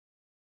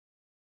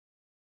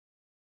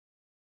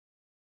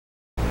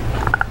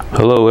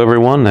Hello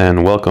everyone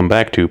and welcome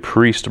back to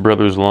Priest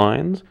Brothers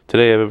Lines.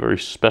 Today I have a very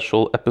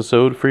special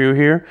episode for you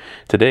here.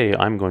 Today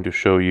I'm going to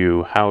show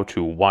you how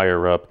to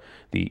wire up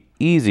the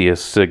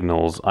easiest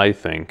signals, I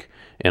think,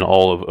 in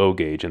all of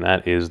O-Gauge, and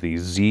that is the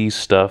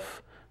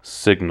Z-Stuff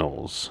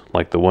signals,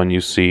 like the one you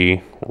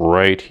see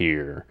right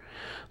here.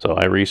 So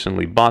I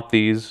recently bought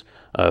these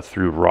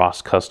through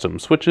Ross Custom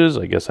Switches.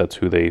 I guess that's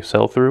who they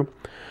sell through.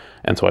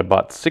 And so I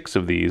bought 6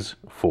 of these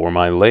for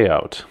my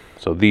layout.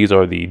 So these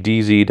are the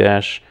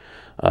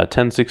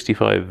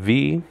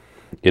DZ-1065V.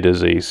 It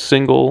is a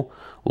single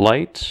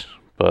light,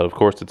 but of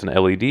course it's an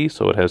LED,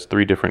 so it has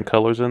 3 different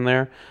colors in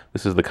there.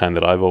 This is the kind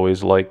that I've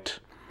always liked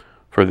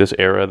for this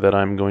era that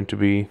I'm going to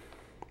be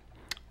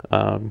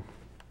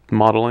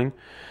modeling.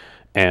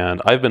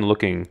 And I've been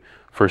looking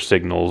for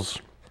signals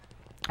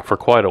for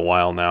quite a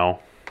while now,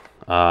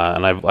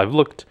 and I've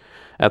looked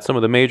at some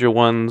of the major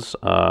ones.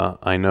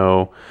 I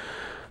know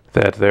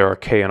that there are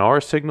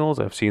K&R signals.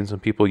 I've seen some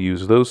people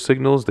use those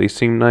signals. They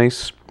seem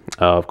nice.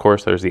 Of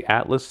course, there's the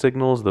Atlas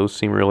signals. Those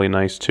seem really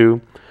nice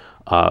too.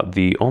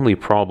 The only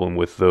problem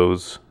with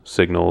those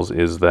signals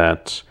is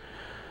that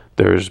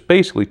there's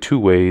basically 2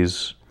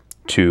 ways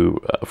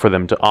for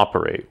them to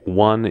operate.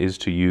 One is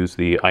to use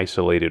the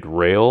isolated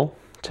rail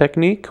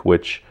technique,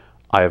 which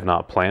I have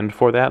not planned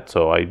for that,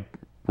 so I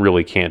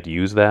really can't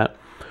use that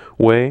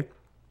way.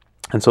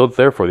 And so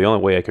therefore, the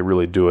only way I could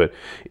really do it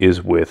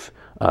is with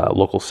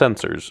local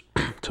sensors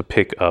to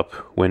pick up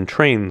when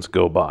trains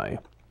go by.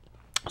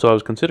 So I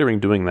was considering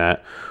doing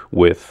that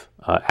with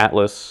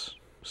Atlas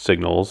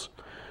signals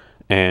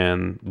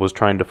and was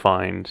trying to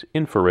find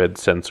infrared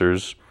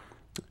sensors,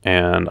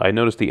 and I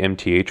noticed the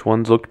MTH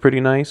ones looked pretty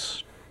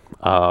nice,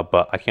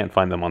 but I can't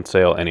find them on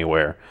sale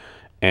anywhere.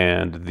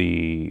 And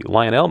the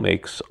Lionel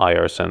makes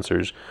IR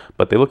sensors,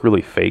 but they look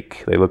really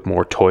fake. They look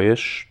more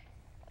toyish.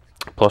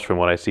 Plus, from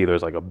what I see,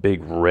 there's like a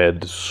big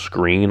red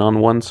screen on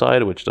one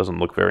side, which doesn't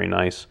look very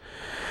nice.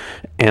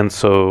 And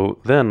so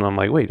then I'm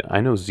like, wait,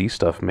 I know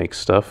Z-Stuff makes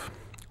stuff,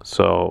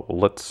 so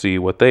let's see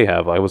what they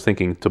have. I was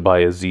thinking to buy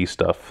a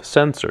Z-Stuff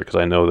sensor, because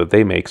I know that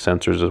they make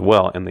sensors as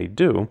well, and they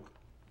do.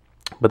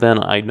 But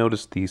then I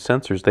noticed the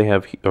sensors they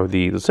have, or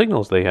the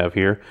signals they have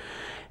here,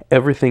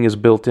 everything is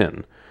built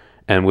in.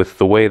 And with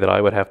the way that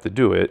I would have to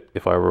do it,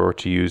 if I were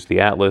to use the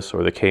Atlas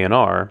or the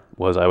K&R,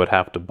 was I would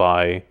have to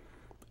buy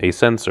a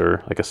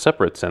sensor, like a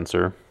separate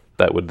sensor,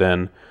 that would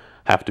then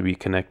have to be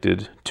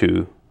connected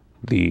to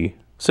the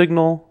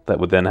signal, that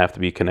would then have to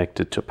be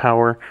connected to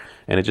power,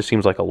 and it just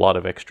seems like a lot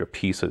of extra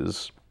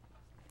pieces.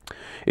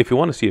 If you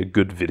want to see a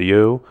good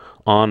video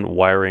on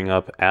wiring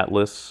up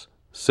Atlas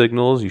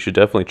signals, you should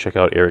definitely check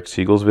out Eric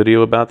Siegel's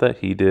video about that.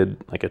 He did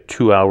like a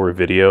 2-hour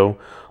video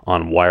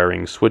on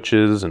wiring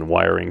switches and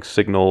wiring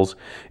signals.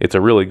 It's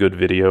a really good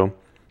video.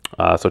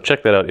 So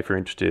check that out if you're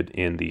interested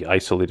in the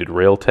isolated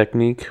rail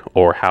technique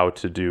or how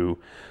to do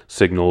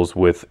signals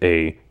with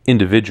a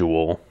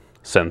individual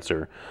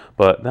sensor.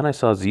 But then I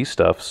saw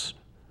Z-Stuff's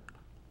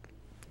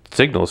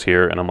signals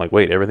here, and I'm like,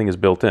 wait, everything is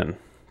built in.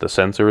 The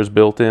sensor is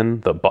built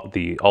in.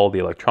 All the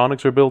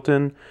electronics are built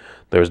in.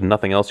 There's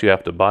nothing else you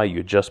have to buy.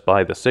 You just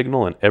buy the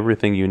signal, and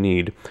everything you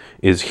need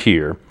is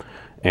here.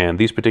 And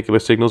these particular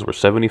signals were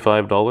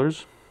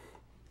 $75.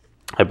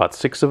 I bought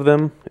 6 of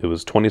them. It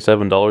was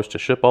 $27 to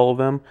ship all of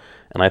them,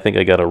 and I think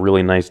I got a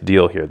really nice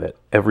deal here that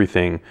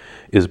everything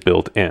is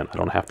built in. I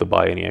don't have to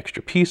buy any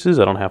extra pieces.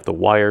 I don't have to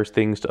wire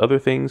things to other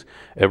things.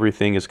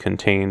 Everything is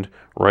contained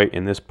right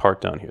in this part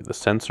down here. The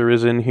sensor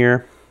is in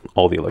here.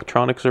 All the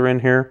electronics are in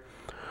here.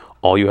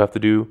 All you have to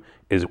do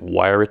is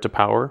wire it to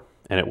power,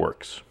 and it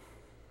works.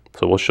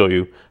 So we'll show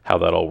you how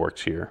that all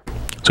works here.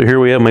 So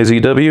here we have my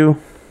ZW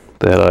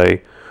that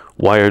I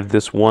wired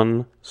this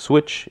one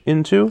switch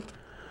into.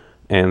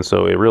 And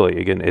so it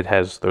really, again,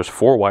 there's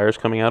 4 wires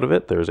coming out of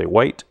it. There's a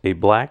white, a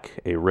black,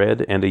 a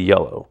red, and a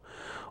yellow.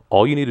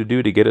 All you need to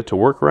do to get it to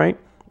work right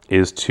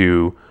is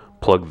to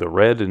plug the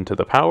red into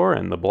the power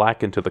and the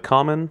black into the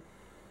common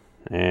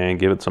and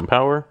give it some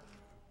power,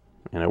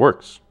 and it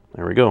works.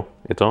 There we go.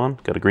 It's on,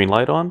 got a green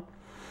light on,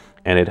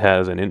 and it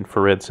has an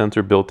infrared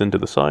sensor built into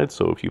the side,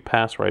 so if you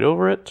pass right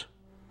over it,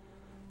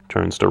 it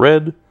turns to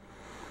red,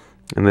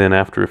 and then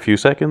after a few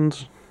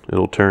seconds,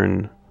 it'll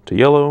turn to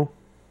yellow.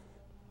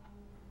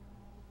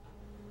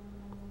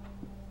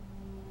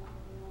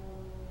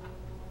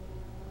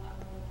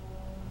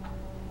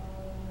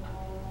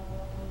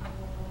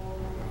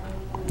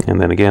 And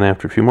then again,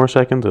 after a few more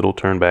seconds, it'll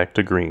turn back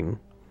to green.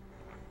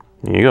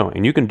 There you go.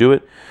 And you can do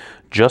it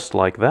just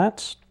like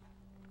that,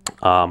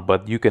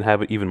 but you can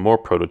have it even more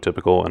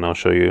prototypical, and I'll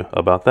show you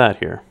about that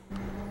here.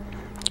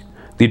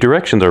 The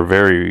directions are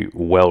very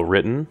well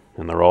written,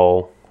 and they're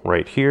all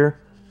right here.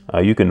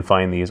 You can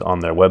find these on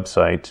their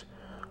website,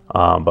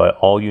 but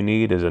all you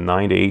need is a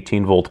 9 to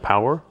 18 volt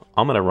power.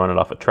 I'm going to run it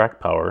off a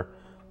track power,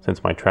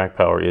 since my track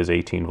power is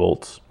 18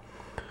 volts.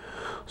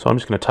 So I'm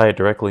just going to tie it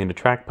directly into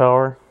track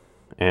power.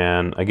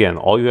 And again,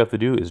 all you have to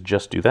do is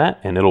just do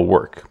that, and it'll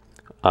work.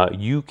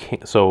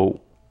 So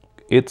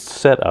it's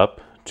set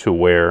up to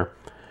where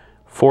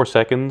 4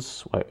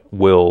 seconds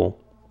will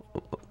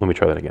let me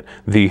try that again.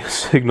 The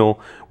signal,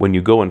 when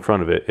you go in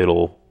front of it,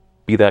 it'll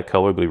be that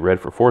color, it'll be red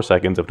for 4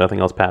 seconds. If nothing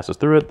else passes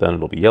through it, then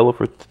it'll be yellow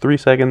for 3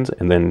 seconds,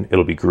 and then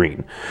it'll be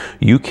green.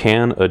 You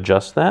can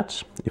adjust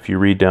that. If you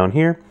read down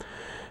here,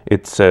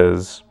 it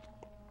says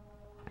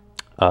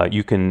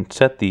you can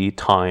set the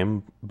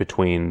time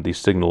between the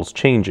signals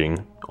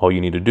changing. All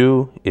you need to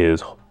do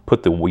is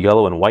put the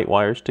yellow and white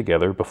wires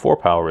together before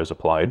power is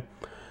applied,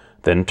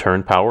 then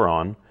turn power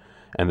on,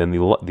 and then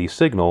the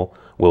signal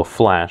will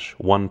flash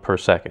 1 per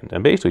second.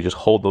 And basically just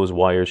hold those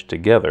wires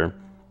together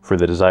for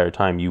the desired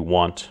time you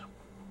want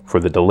for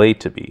the delay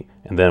to be.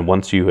 And then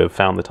once you have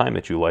found the time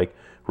that you like,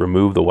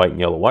 remove the white and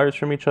yellow wires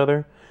from each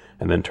other,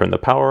 and then turn the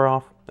power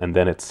off, and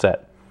then it's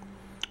set.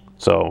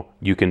 So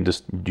you can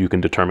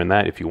determine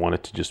that if you want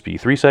it to just be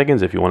 3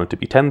 seconds, if you want it to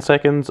be 10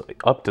 seconds,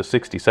 up to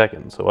 60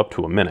 seconds, so up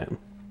to a minute.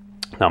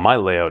 Now my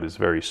layout is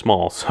very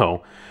small,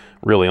 so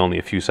really only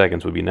a few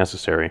seconds would be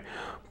necessary.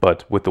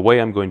 But with the way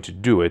I'm going to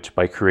do it,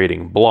 by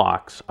creating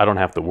blocks, I don't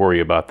have to worry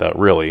about that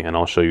really, and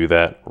I'll show you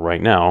that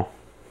right now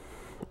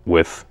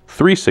with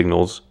 3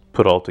 signals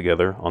put all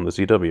together on the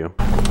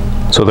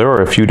ZW. So there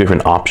are a few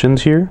different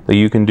options here that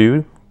you can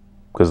do,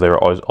 because there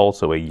is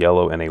also a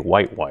yellow and a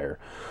white wire.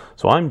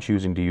 So I'm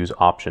choosing to use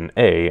option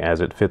A as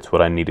it fits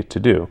what I need it to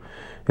do.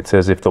 It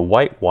says if the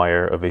white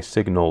wire of a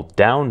signal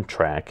down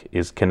track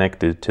is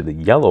connected to the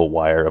yellow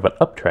wire of an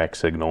up track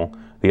signal,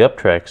 the up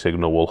track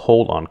signal will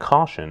hold on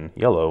caution,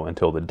 yellow,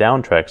 until the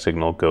down track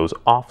signal goes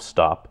off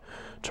stop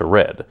to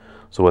red.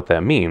 So what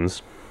that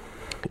means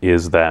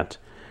is that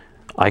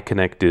I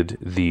connected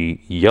the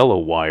yellow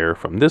wire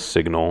from this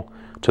signal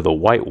to the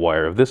white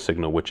wire of this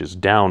signal, which is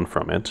down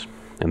from it,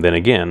 and then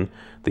again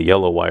the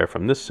yellow wire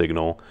from this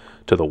signal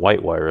to the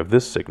white wire of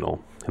this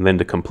signal. And then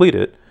to complete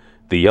it,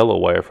 the yellow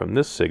wire from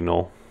this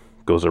signal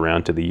goes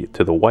around to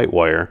the white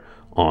wire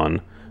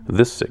on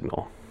this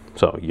signal.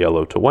 So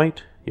yellow to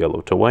white,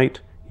 yellow to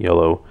white,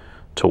 yellow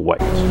to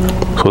white.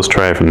 So let's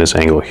try it from this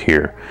angle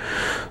here.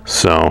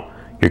 So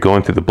you're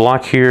going through the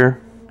block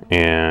here,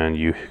 and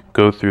you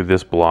go through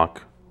this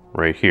block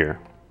right here.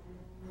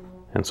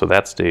 And so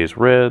that stays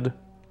red,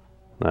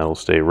 that'll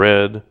stay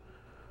red,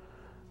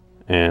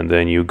 and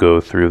then you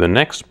go through the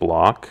next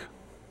block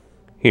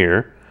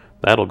here,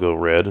 that'll go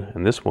red,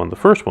 and this one, the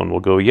first one, will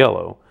go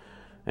yellow.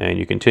 And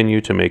you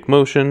continue to make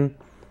motion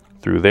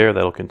through there,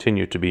 that'll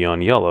continue to be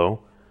on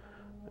yellow,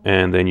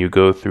 and then you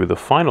go through the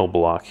final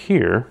block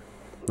here,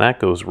 that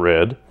goes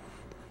red,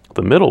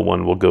 the middle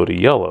one will go to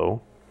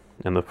yellow,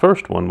 and the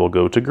first one will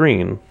go to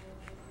green.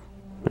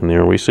 And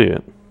there we see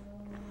it.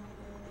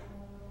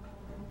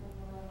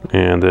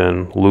 And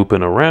then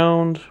looping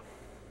around,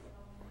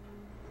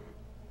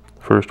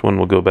 first one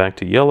will go back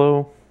to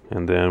yellow,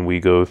 and then we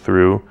go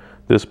through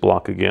this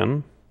block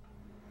again.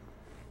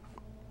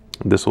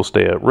 This will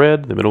stay at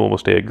red, the middle one will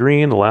stay at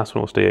green, the last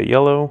one will stay at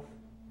yellow.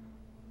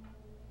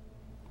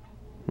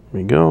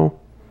 There we go.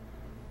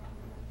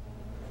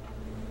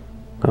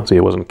 Oh, see,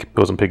 it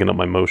wasn't picking up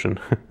my motion.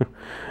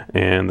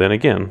 And then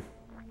again,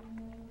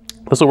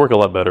 this will work a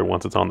lot better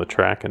once it's on the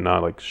track and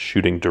not like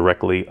shooting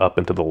directly up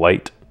into the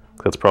light.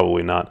 That's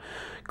probably not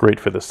great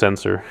for the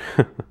sensor.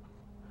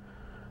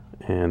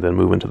 And then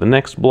move into the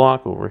next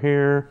block over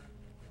here.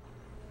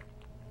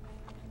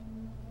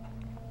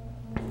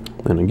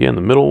 Then again,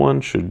 the middle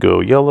one should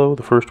go yellow,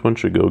 the first one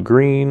should go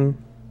green,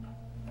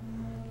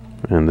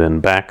 and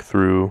then back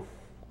through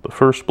the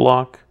first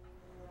block,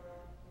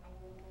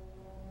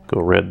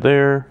 go red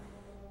there,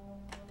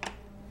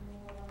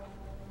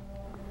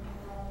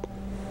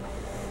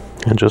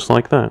 and just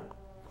like that.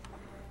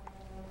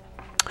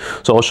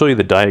 So I'll show you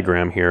the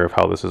diagram here of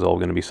how this is all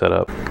going to be set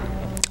up.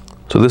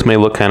 So this may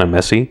look kind of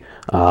messy,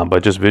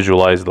 but just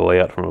visualize the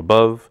layout from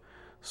above.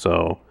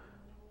 So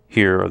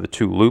here are the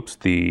 2 loops,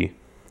 the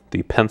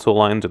pencil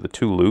lines are the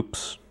 2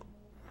 loops,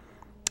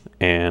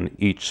 and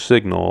each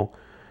signal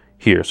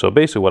here. So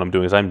basically what I'm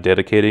doing is I'm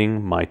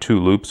dedicating my 2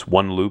 loops.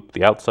 One loop,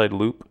 the outside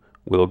loop,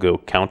 will go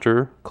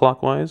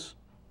counterclockwise,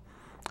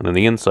 and then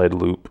the inside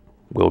loop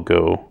will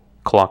go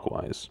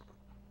clockwise.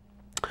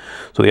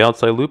 So the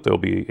outside loop, there will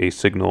be a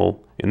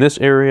signal in this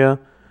area,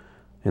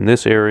 and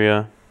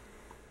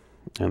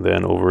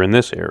then over in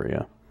this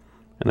area.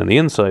 And then the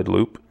inside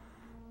loop,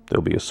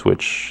 there'll be a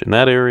switch in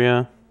that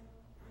area,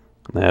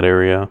 and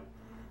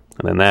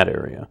then that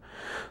area.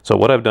 So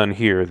what I've done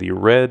here, the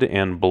red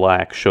and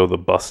black show the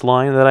bus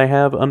line that I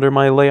have under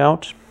my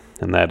layout,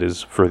 and that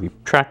is for the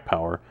track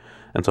power.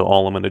 And so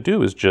all I'm going to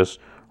do is just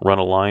run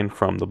a line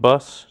from the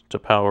bus to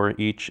power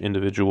each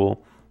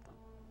individual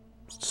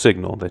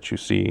signal that you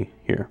see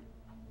here.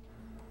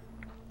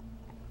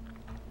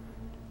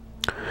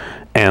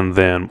 And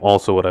then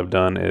also what I've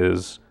done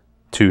is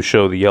to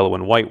show the yellow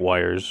and white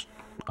wires,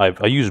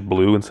 I used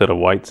blue instead of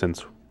white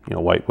since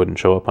white wouldn't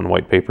show up on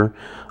white paper.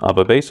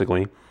 But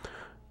basically,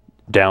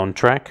 down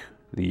track,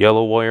 the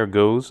yellow wire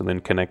goes and then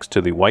connects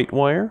to the white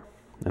wire.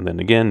 And then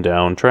again,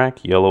 down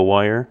track, yellow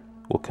wire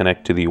will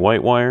connect to the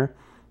white wire.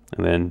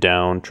 And then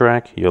down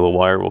track, yellow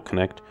wire will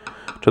connect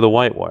to the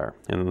white wire.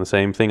 And then the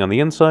same thing on the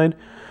inside,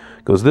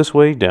 goes this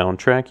way, down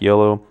track,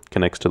 yellow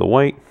connects to the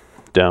white,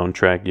 down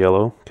track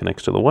yellow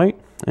connects to the white,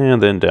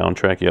 and then down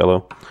track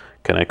yellow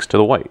connects to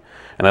the white.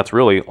 And that's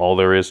really all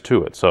there is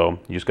to it. So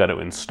you just got to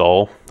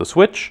install the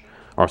switch,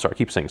 or sorry, I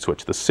keep saying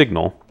switch, the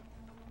signal.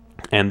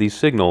 And these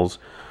signals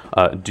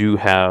do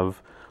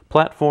have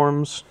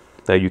platforms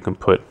that you can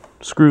put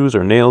screws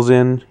or nails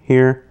in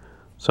here.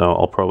 So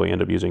I'll probably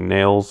end up using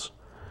nails.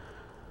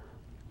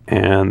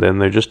 And then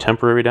they're just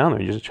temporary down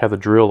there. You just have to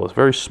drill a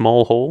very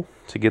small hole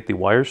to get the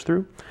wires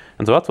through.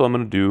 And so that's what I'm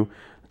going to do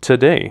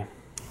today.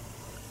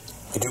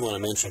 I do want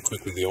to mention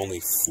quickly the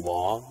only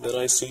flaw that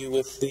I see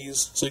with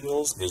these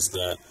signals is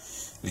that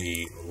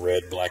the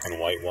red, black, and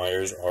white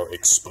wires are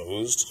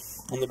exposed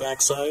on the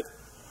back side,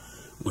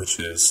 which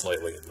is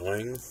slightly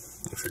annoying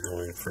if you're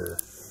going for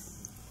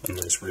a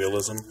nice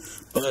realism,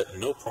 but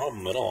no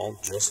problem at all.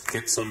 Just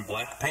get some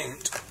black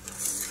paint,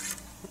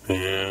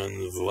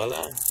 and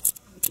voila.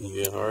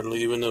 You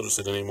hardly even notice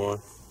it anymore.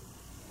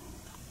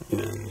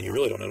 And you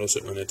really don't notice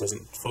it when it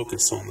doesn't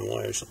focus on the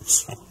wires.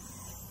 So,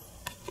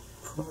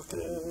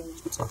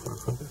 it's not going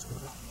to focus.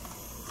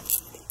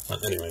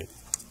 Anyway,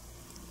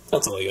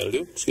 that's all you got to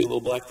do. Just get a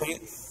little black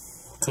paint,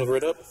 cover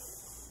it up,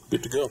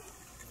 good to go.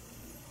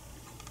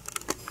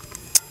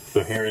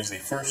 So here is the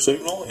first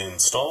signal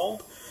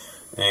installed.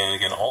 And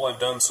again, all I've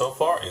done so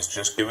far is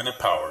just giving it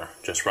power.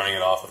 Just running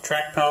it off of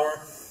track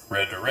power,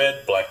 red to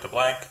red, black to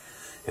black.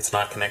 It's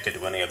not connected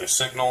to any other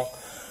signal.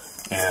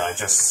 And I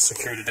just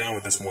secured it down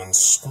with this one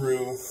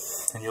screw.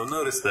 And you'll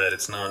notice that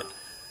it's not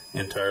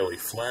entirely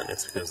flat.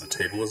 It's because the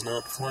table is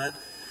not flat.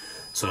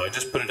 So I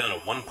just put it down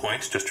at one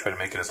point, just try to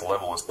make it as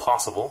level as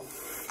possible.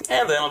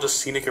 And then I'll just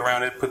scenic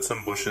around it, put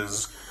some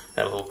bushes,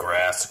 add a little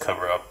grass to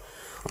cover up.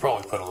 I'll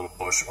probably put a little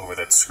bush over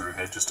that screw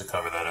head just to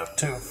cover that up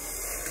too.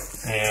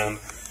 And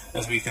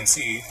as we can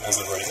see, as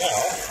of right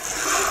now,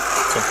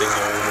 something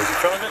goes in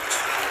front of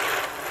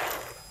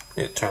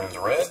it. It turns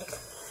red.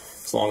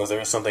 As long as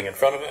there is something in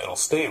front of it, it'll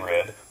stay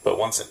red. But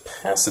once it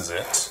passes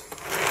it,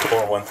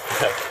 or when,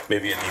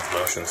 maybe it needs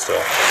motion still,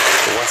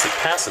 but once it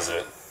passes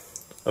it,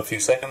 a few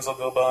seconds will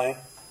go by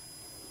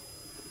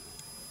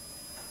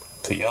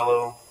to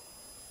yellow,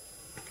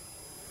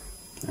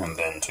 and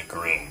then to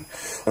green.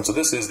 And so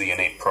this is the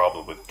innate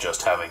problem with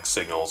just having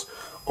signals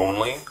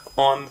only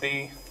on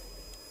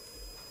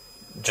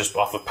just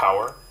off of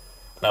power.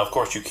 Now, of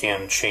course, you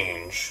can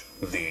change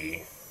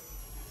the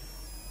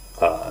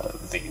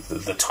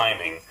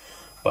timing,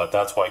 but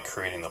that's why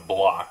creating the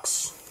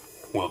blocks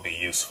will be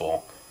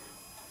useful,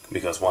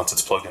 because once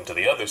it's plugged into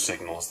the other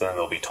signals, then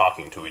they'll be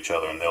talking to each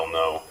other and they'll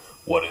know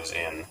what is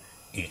in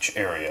each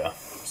area.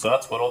 So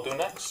that's what I'll do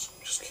next.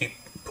 Just keep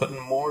putting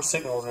more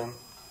signals in.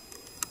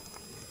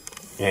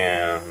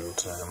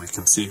 And we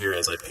can see here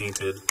as I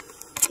painted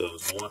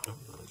those,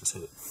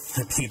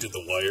 I painted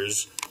the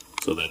wires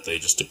so that they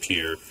just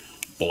appear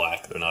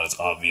black. They're not as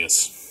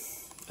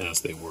obvious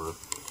as they were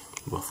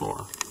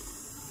before.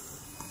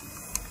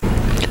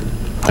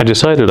 I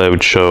decided I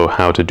would show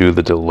how to do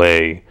the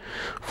delay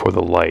for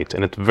the light,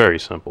 and it's very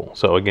simple.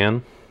 So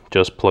again,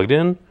 just plugged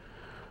in,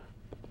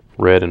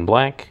 red and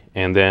black,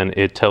 and then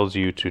it tells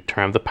you to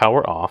turn the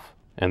power off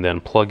and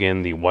then plug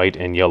in the white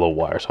and yellow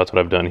wire. So that's what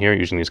I've done here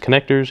using these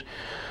connectors.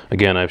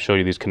 Again, I've showed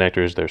you these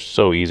connectors. They're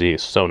so easy,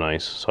 it's so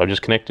nice. So I've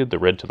just connected the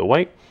red to the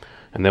white,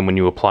 and then when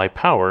you apply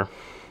power,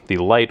 the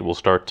light will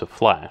start to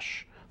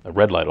flash. The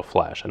red light will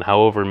flash, and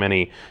however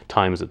many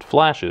times it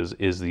flashes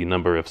is the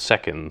number of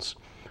seconds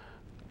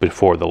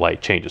before the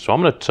light changes. So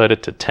I'm going to set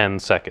it to 10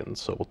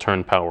 seconds. So we'll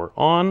turn power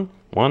on.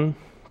 1,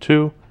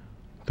 2,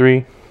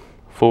 3,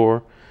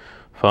 4,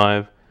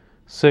 5,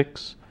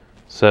 6,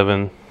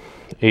 7,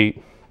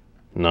 8,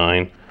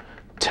 9,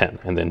 10.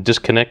 And then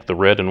disconnect the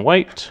red and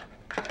white.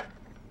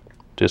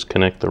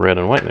 Disconnect the red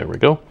and white. There we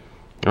go.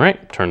 All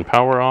right, turn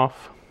power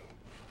off.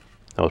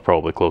 That was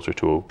probably closer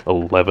to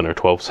 11 or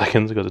 12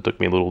 seconds because it took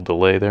me a little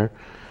delay there.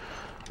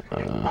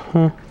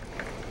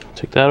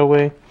 Take that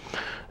away.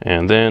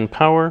 And then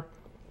power.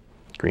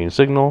 Green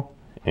signal,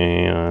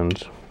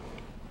 and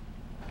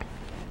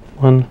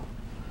 1,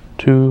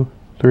 2,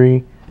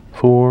 3,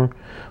 4,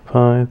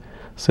 5,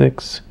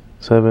 6,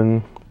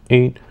 7,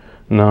 8,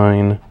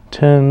 9,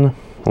 10,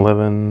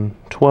 11,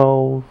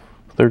 12,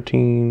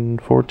 13,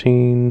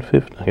 14,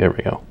 15, there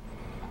we go.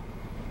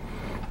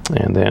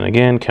 And then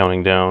again,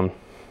 counting down,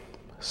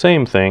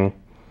 same thing,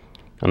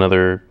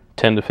 another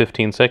 10 to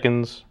 15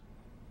 seconds,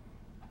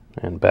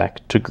 and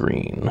back to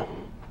green.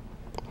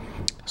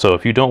 So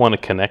if you don't want to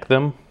connect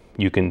them,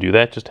 you can do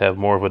that, just have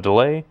more of a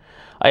delay.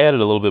 I added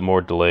a little bit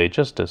more delay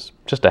just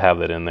to have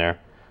that in there.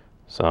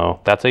 So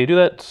that's how you do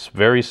that. It's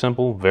very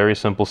simple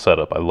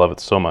setup. I love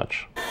it so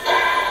much.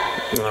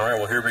 All right,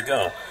 well, here we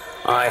go.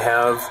 I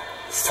have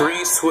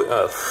three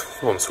signals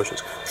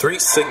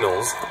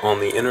on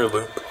the inner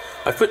loop.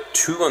 I put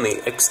 2 on the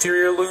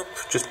exterior loop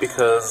just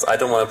because I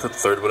don't want to put the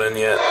third one in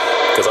yet,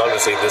 because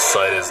obviously this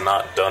side is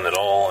not done at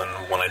all, and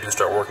when I do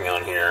start working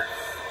on here,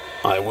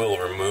 I will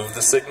remove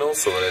the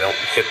signals so that I don't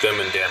hit them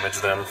and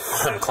damage them.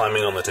 I'm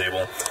climbing on the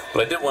table,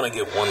 but I did want to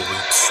get one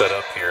loop set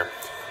up here.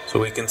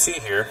 So we can see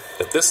here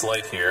that this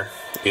light here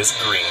is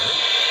green,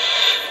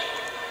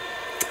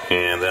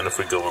 And then if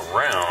we go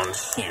around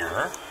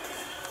here,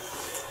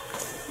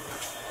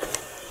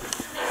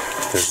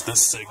 there's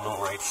this signal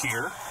right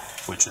here,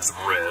 which is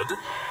red,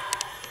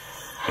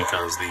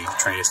 because the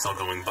train is still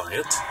going by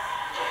it.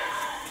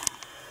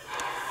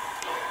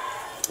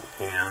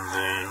 And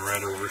then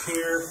right over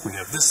here, we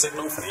have this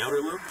signal for the outer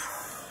loop,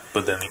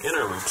 but then the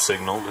inner loop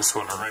signal, this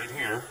one right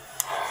here,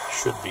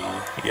 should be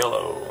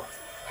yellow.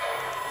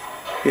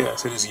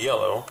 Yes, it is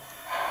yellow,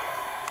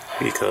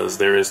 because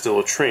there is still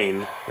a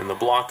train in the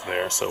block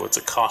there, so it's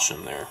a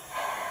caution there.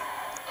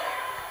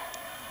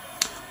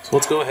 So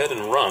let's go ahead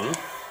and run.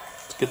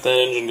 Let's get that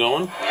engine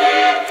going.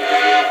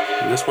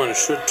 And this one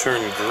should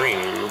turn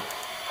green.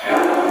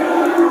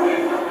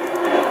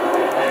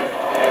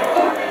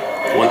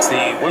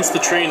 Once the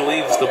train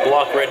leaves the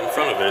block right in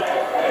front of it,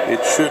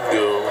 it should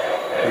go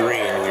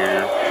green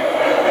here.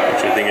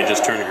 Which I think it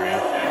just turned green.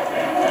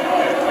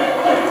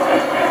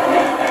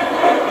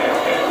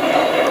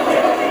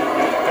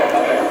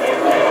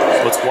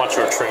 So let's watch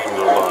our train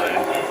go by.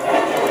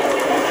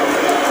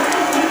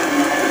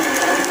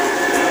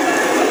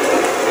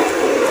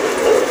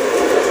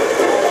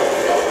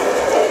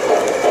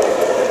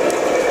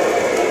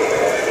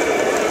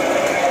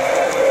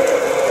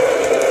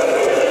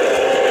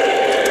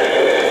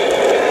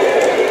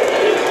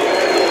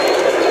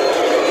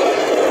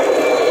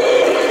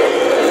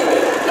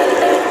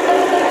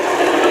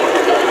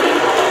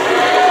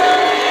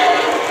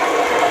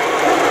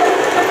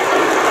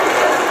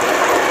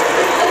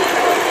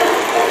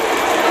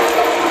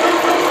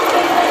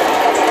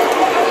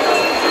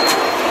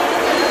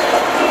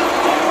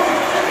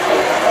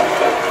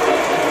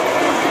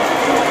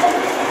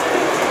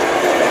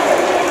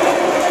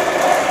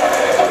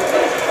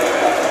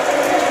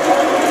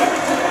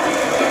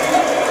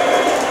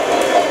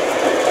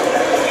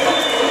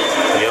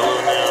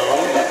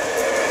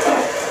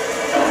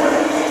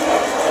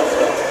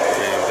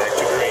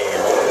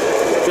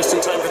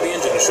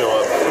 Show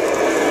up.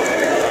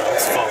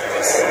 Let's follow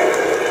this.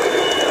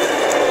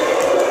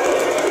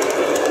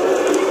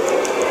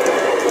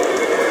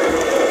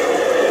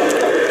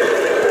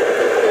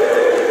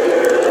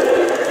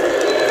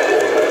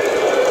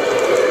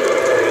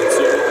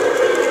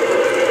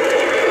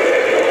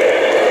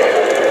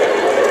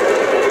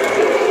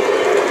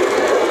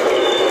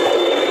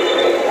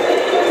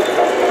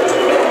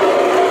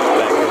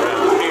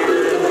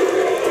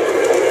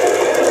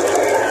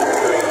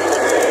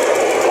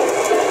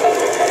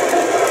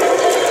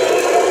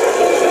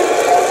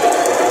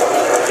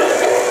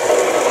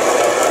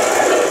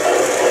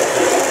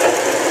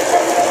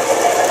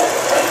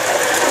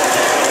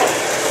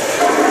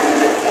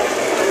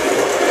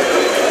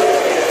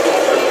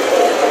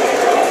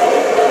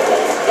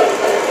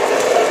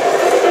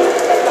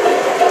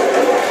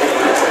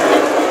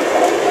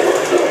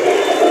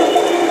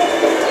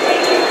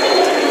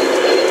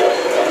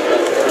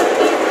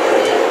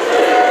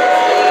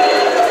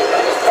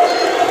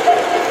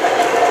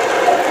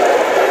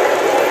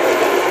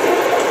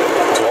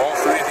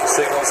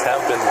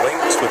 Have been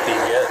linked with the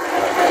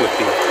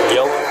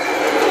yellow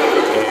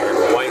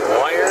and white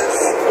wires.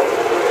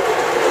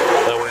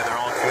 That way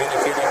they're all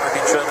communicating with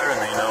each other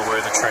and they know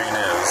where the train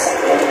is.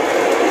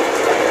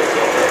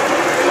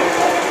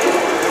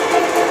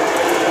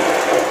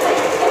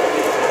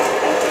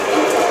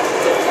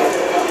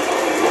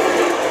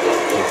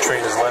 The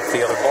train has left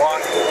the other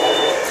block,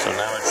 so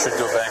now it should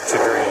go back to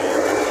green.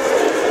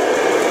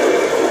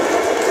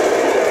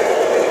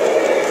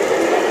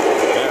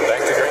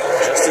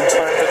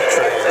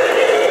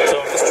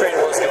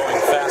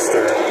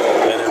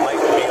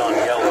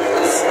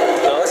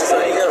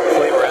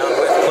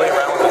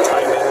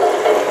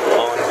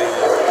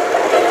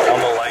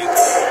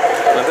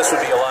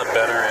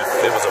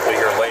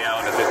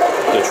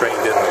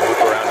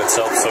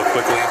 So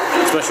quickly,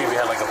 especially if you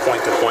had like a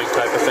point-to-point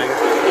type of thing,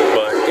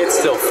 but it's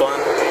still fun.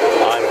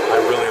 I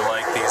really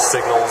like these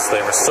signals.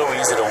 They were so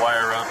easy to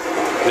wire up.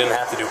 Didn't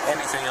have to do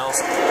anything else.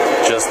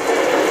 Just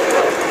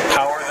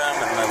power them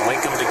and then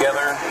link them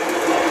together.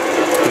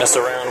 Mess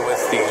around with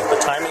the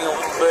timing a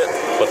little bit,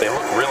 but they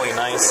look really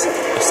nice.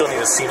 I still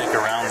need a scenic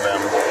around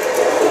them,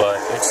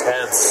 but it just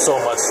adds so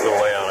much to the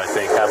layout, I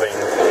think,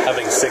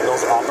 having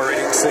signals,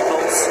 operating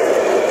signals.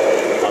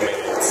 I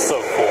mean, it's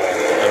so cool.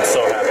 I'm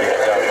so happy I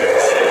got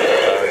this.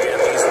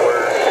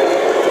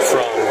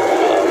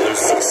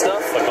 There's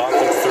Z-Stuff. I bought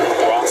them through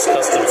Ross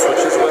Custom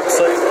Switches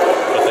website,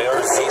 but they are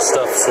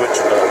Z-Stuff switch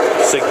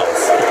signals.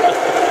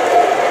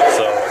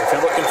 So if you're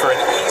looking for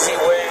an easy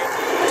way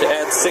to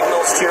add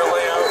signals to your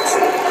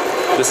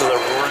layout, this is a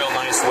real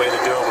nice way to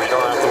do it where you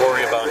don't have to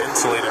worry about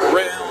insulated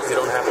rails, you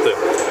don't have to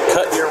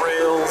cut your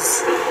rails,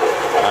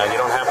 you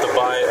don't have to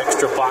buy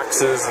extra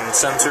boxes and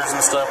sensors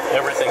and stuff.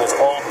 Everything is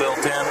all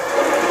built in,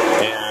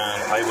 and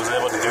I was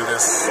able to do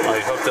this. I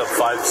hooked up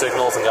 5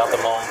 signals and got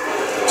them all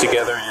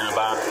together in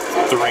about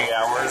 3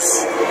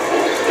 hours.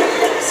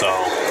 So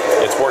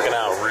it's working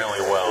out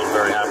really well. I'm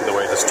very happy the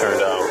way this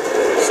turned out.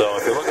 So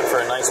if you're looking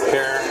for a nice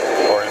pair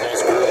or a nice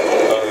group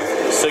of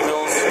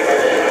signals,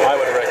 I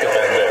would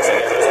recommend this.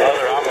 Again, there's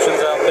other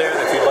options out there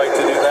if you'd like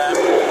to do that,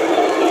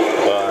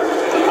 but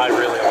I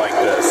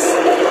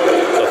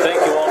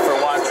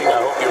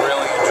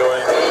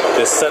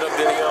this setup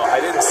video. I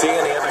didn't see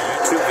any other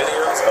YouTube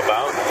videos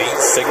about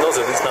these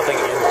signals, at least nothing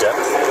in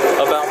depth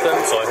about them,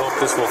 so I hope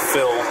this will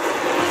fill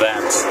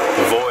that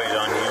void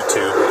on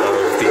YouTube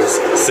of these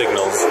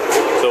signals.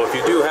 So if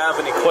you do have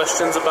any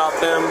questions about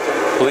them,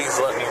 please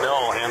let me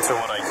know. I'll answer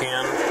what I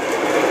can.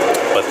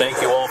 But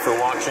thank you all for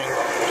watching.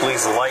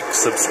 Please like,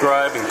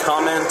 subscribe, and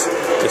comment.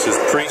 This is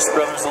Priest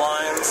Brothers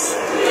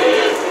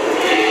Lines.